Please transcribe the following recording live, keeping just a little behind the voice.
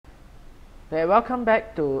Okay, welcome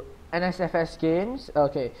back to NSFS games.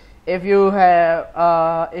 Okay, if you have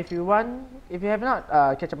if you have not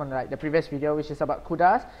catch up on the previous video, which is about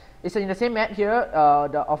Kudas, it's in the same map here,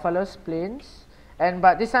 the Ophalus Plains,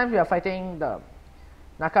 but this time we are fighting the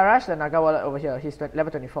Nakarash the Naga Warlord over here. He's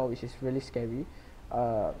level 24, which is really scary.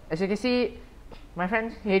 As you can see, my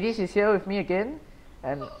friend Hades is here with me again,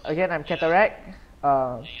 and again I'm Cataract.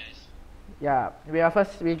 Yeah,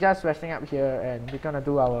 we're just resting up here, and we're gonna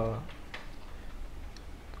do our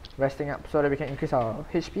resting up so that we can increase our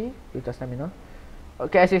HP with the stamina.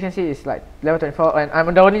 Okay, as you can see, it's like level 24, and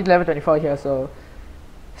I'm the only level 24 here, so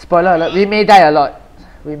spoiler alert, we may die a lot.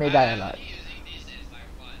 We may die a lot.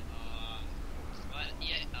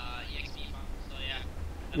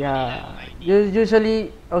 Yeah,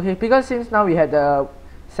 usually, okay, because since now we had the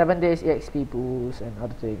 7 days EXP boost and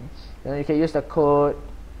other things, you can use the code.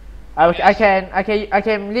 I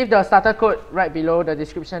can leave the starter code right below the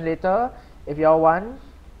description later if y'all want.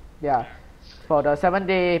 Yeah, for the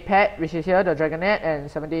 7-day pet, which is here, the Dragonett, and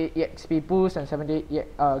 7-day EXP boost and 7-day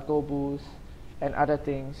gold boost and other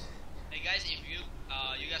things. Hey guys, if you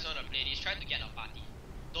guys want to play this, try to get a party.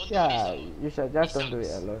 Don't do this alone. You should just don't do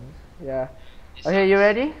it alone. Yeah. It Okay, sucks. you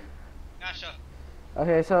ready? Yeah, sure.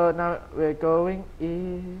 Okay, so now we're going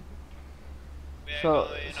in. We're So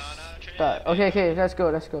going on a trip. start. Okay, let's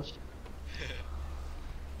go. This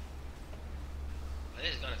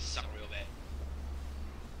is gonna suck real bad.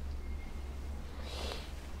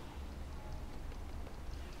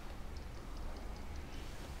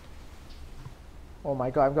 Oh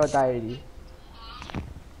my god, I'm gonna die already.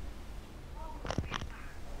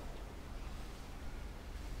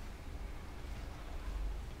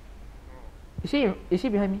 Is he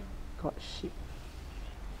behind me? God shit.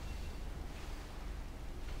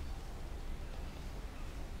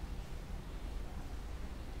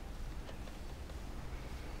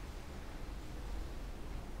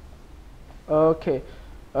 Okay.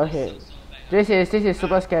 This is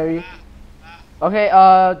super scary. Okay,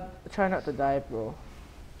 try not to die, bro.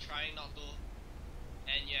 Trying not to,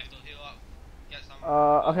 and you have to heal up. Get some.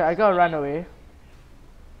 Okay, I gotta run away.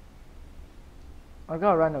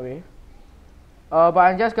 But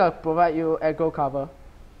I'm just gonna provide you aggro cover.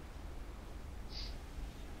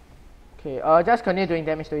 Okay, just continue doing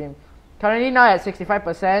damage to him. Currently now at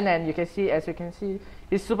 65%, and as you can see,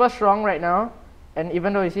 he's super strong right now. And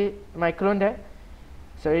even though you see my clone there,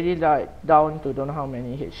 it's already like down to don't know how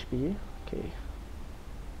many HP.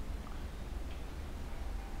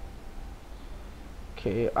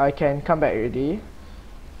 Okay, I can come back already.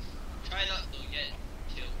 Try not to get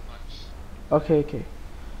killed much. Okay.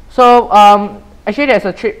 So actually there's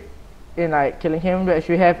a trick in like killing him, which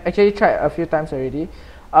we have actually tried a few times already.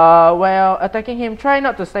 While attacking him, try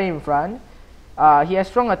not to stay in front. He has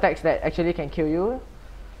strong attacks that actually can kill you.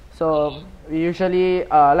 So we usually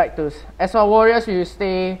like to, as for warriors, we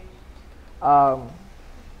stay.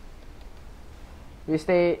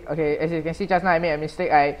 Okay, as you can see just now I made a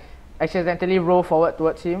mistake. I accidentally roll forward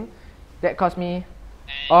towards him. That cost me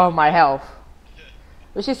all my health,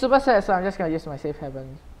 which is super sad. So I'm just gonna use my safe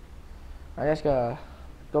haven. I'm just gonna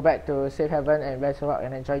go back to safe haven and rest up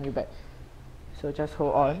and then join you back. So just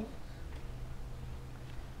hold on.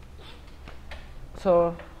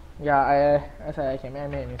 So yeah, I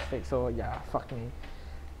made a mistake. So yeah, fuck me.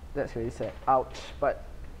 That's really sad. Ouch. But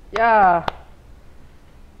yeah.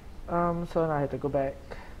 So now I have to go back.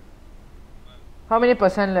 How many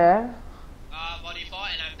percent left? 44,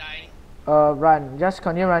 and I'm dying. Run. Just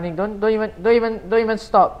continue running. Don't even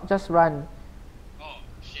stop. Just run. Oh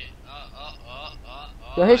shit.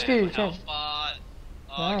 Your HP is health pot.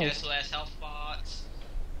 Nice. Guess who has health pots?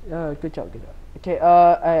 Good job. Okay.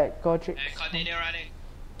 I go trick. And continue running.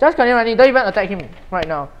 Just continue running. Don't even attack him right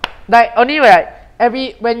now. Like only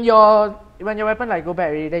when your weapon like go back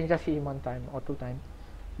already, then you just hit him 1 time or 2 times.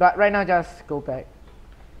 But right now, just go back.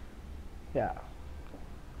 Yeah.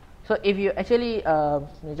 So if you actually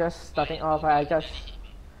you're just starting off, I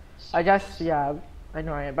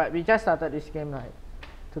know, right? But we just started this game like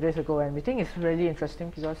 2 days ago, and we think it's really interesting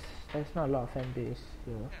because there's not a lot of fan base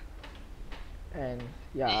here. And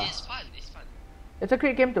yeah, It's fun. it's a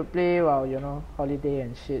great game to play while holiday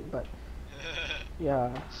and shit. But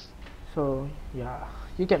yeah, so yeah,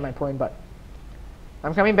 you get my point. But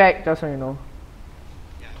I'm coming back, just so you know.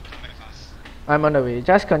 Yeah, come back fast. I'm on the way.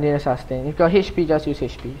 Just continue sustain. If you got HP, just use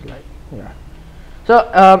HP. Yeah. So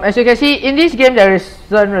as you can see, in this game there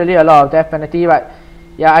isn't really a lot of death penalty, but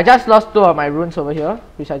yeah, I just lost 2 of my runes over here,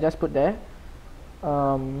 which I just put there.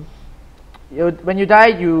 When you die,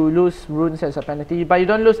 you lose runes as a penalty, but you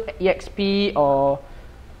don't lose EXP or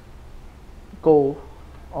gold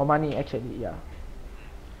or money actually. Yeah.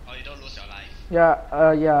 Oh, you don't lose your life.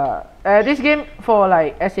 Yeah. This game for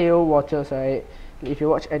like SAO watchers, right? If you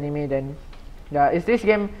watch anime, then yeah, it's this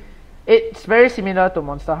game. It's very similar to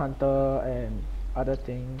Monster Hunter and other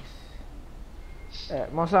things.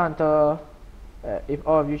 Monster Hunter, if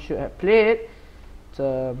all of you should have played, it's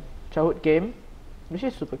a childhood game, which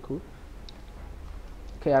is super cool.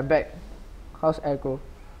 Okay, I'm back. How's aggro?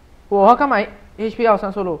 Whoa, how come my HP out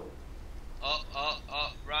so low?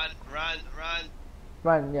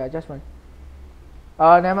 Run, yeah, just run.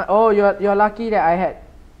 Never mind. Oh, you're lucky that I had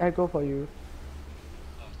aggro for you.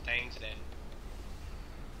 Oh, thanks then.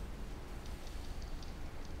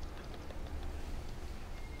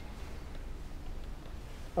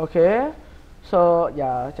 Okay, so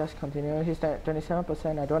yeah, just continue. He's at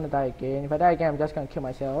 27%. I don't want to die again. If I die again, I'm just gonna kill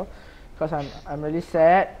myself because I'm really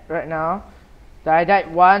sad right now. That I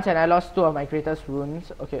died once and I lost 2 of my greatest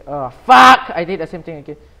runes. Okay, fuck! I did the same thing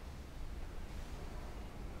again.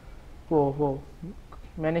 Whoa.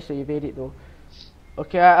 Managed to evade it though.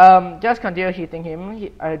 Okay, just continue hitting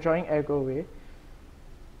him. I'm drawing aggro away.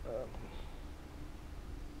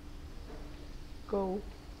 Go.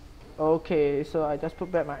 Okay, so I just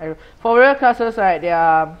put back my aggro. For real classes, right, they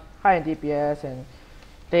are high in DPS and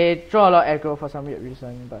they draw a lot of aggro for some weird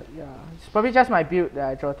reason. But yeah, it's probably just my build that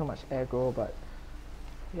I draw too much aggro. But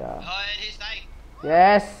yeah. Oh, and he's dying.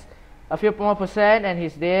 Yes, a few more percent, and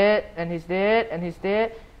he's dead, and he's dead, and he's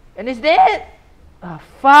dead, and he's dead. Ah,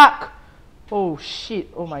 fuck! Oh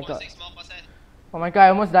shit! Oh my god! Oh my god! I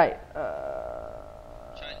almost died.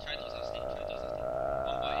 Try to sustain.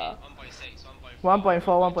 1.8, 1.6, 1.4,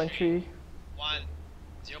 1.3. 1,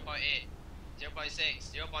 0.8,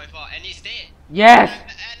 0.6, 0.4, and he's dead. Yes.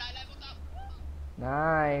 And I leveled up.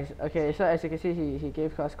 Nice. Okay, so as you can see, he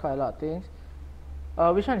gave us quite a lot of things.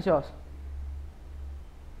 Which one is yours?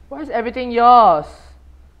 Why is everything yours?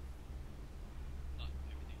 Not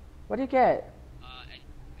everything. What do you get?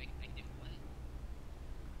 Active one.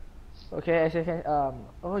 Okay, as you can,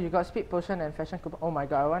 oh, you got speed potion and fashion coupon. Oh my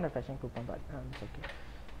god, I want a fashion coupon, but it's okay.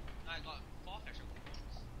 I got 4 fashion coupons.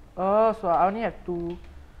 Oh, so I only have 2.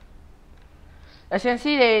 As you can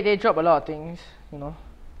see, they drop a lot of things, you know.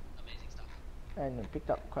 Amazing stuff. And picked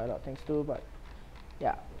up quite a lot of things too, but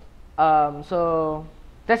yeah. So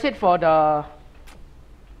that's it for the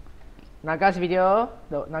Naga's video,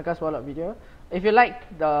 the Naga's Warlord video. If you like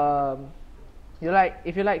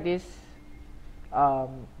if you like this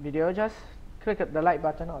video, just click the like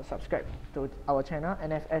button or subscribe to our channel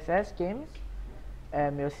NSFS Games,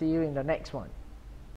 and we'll see you in the next one.